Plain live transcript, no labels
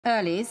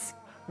Earlies?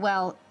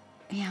 Well,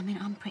 yeah, I mean,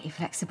 I'm pretty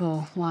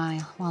flexible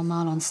while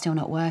Marlon's still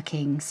not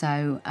working,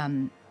 so,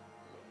 And,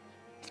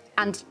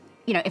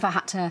 you know, if I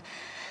had to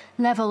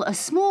level a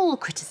small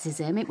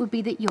criticism, it would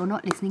be that you're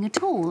not listening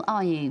at all,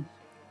 are you?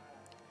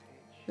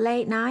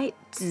 Late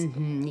nights?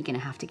 Mm-hmm. You're going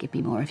to have to give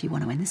me more if you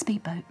want to win the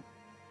speedboat.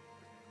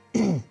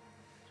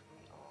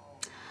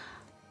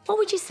 What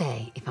would you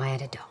say if I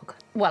had a dog?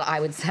 Well, I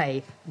would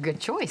say, good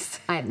choice.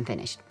 I haven't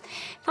finished.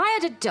 If I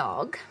had a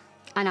dog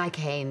and I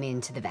came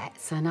into the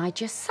vets and I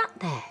just sat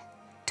there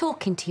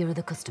talking to your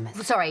other customers.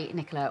 Sorry,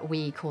 Nicola,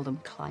 we call them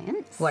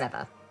clients.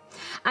 Whatever.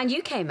 And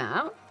you came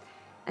out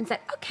and said,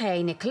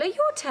 OK, Nicola,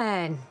 your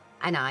turn.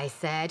 And I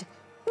said,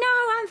 no,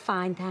 I'm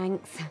fine,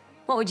 thanks.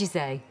 What would you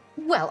say?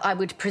 Well, I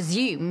would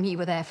presume you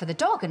were there for the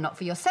dog and not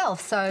for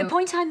yourself, so... The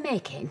point I'm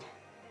making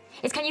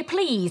is, can you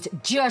please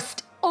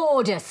just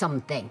order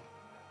something?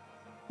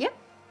 Yep,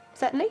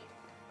 certainly.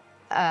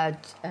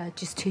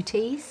 Just 2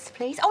 teas,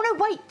 please. Oh, no,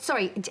 wait,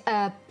 sorry.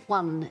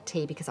 1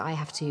 tea, because I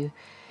have to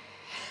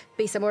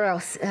be somewhere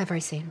else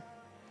very soon.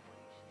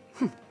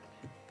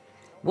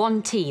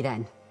 1 tea,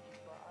 then.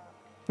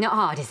 Not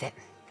hard, is it?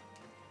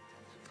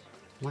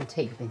 1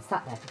 tea. You've been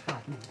sat there for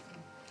 5 minutes.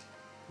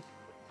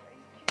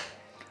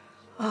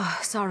 Oh,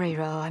 sorry,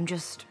 Ro, I'm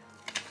just...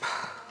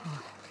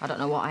 I don't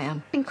know what I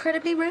am.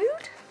 Incredibly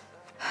rude?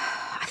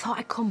 I thought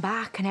I'd come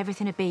back and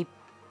everything would be...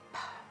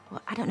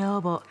 Well, I don't know,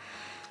 but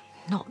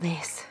not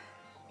this.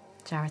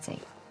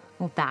 Charity.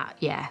 Well, that,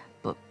 yeah,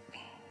 but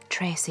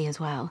Tracy as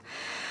well.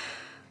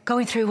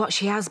 Going through what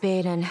she has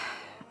been, and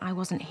I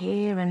wasn't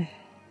here, and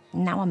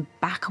now I'm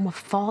back and we're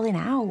falling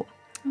out.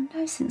 Oh,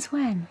 no, since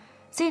when?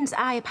 Since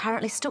I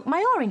apparently stuck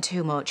my oar in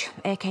too much,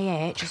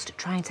 a.k.a. just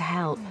trying to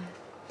help.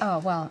 Oh,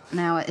 well,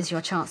 now is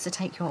your chance to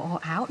take your oar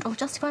out or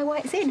justify why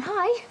it's in.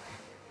 Hi.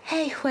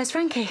 Hey, where's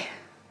Frankie?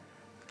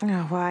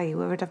 Oh, why?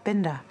 Where would I've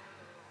been to?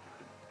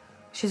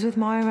 She's with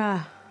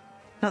Moira.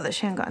 Not that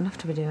she ain't got enough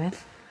to be doing.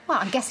 Well,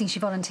 I'm guessing she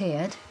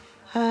volunteered.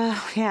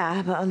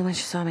 Yeah, but only when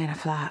she saw me in a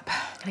flap.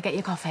 Can I get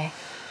you coffee?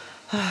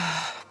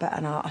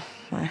 Better not.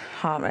 My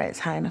heart rate's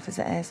high enough as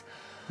it is.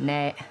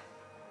 Nate.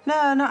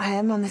 No, not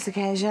him on this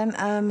occasion.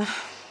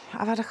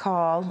 I've had a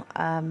call,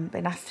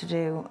 been asked to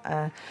do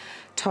a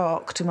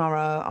talk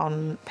tomorrow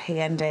on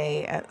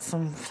P&D at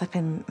some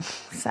flipping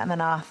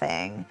seminar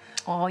thing.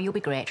 Oh, you'll be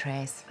great,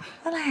 Trace.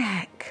 Well,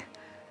 heck.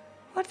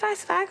 What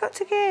advice have I got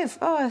to give?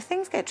 Oh, if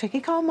things get tricky,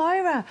 call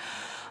Moira.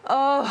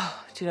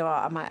 Oh, do you know what?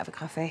 I might have a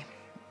coffee.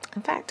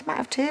 In fact, I might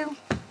have 2.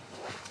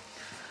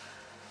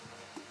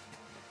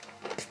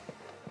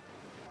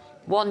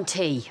 1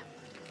 tea.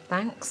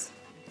 Thanks.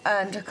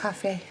 And a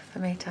coffee for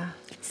me to...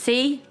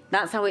 See?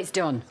 That's how it's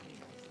done.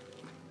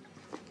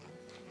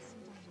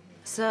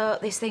 So,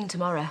 this thing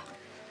tomorrow?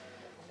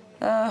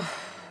 Oh,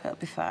 it'll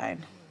be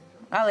fine.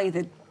 I'll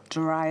either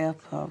dry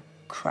up or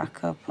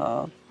crack up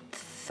or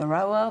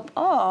throw up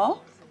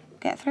or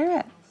get through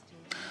it.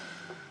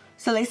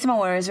 It's the least of my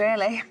worries,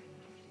 really.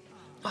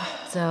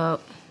 So,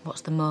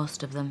 what's the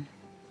most of them?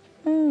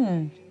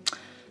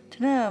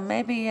 Dunno,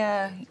 maybe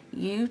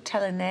you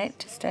telling Nate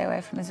to stay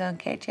away from his own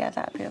kid. Yeah,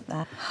 that'd be up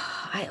there.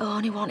 I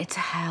only wanted to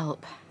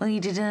help. Well, you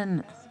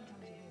didn't.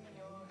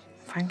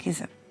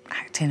 Frankie's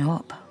acting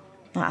up.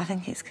 Well, I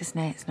think it's because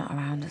Nate's not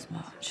around as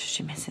much.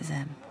 She misses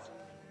him.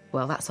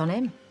 Well, that's on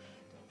him.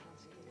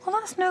 Well,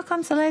 that's no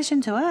consolation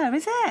to her,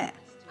 is it?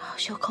 Oh,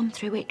 she'll come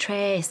through it,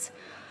 Trace.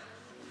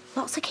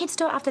 Lots of kids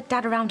don't have their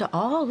dad around at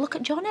all. Look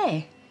at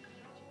Johnny.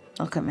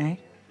 Look at me.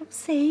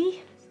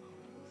 See?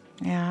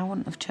 Yeah, I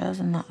wouldn't have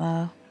chosen that,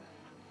 though.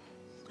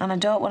 And I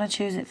don't want to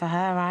choose it for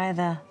her,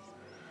 either.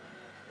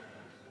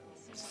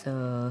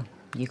 So,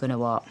 you're gonna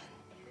what?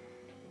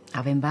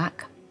 Have him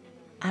back?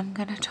 I'm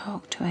gonna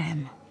talk to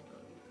him.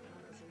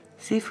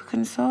 See if we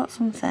can sort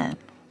something.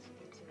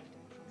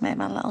 Make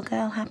my little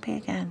girl happy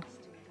again.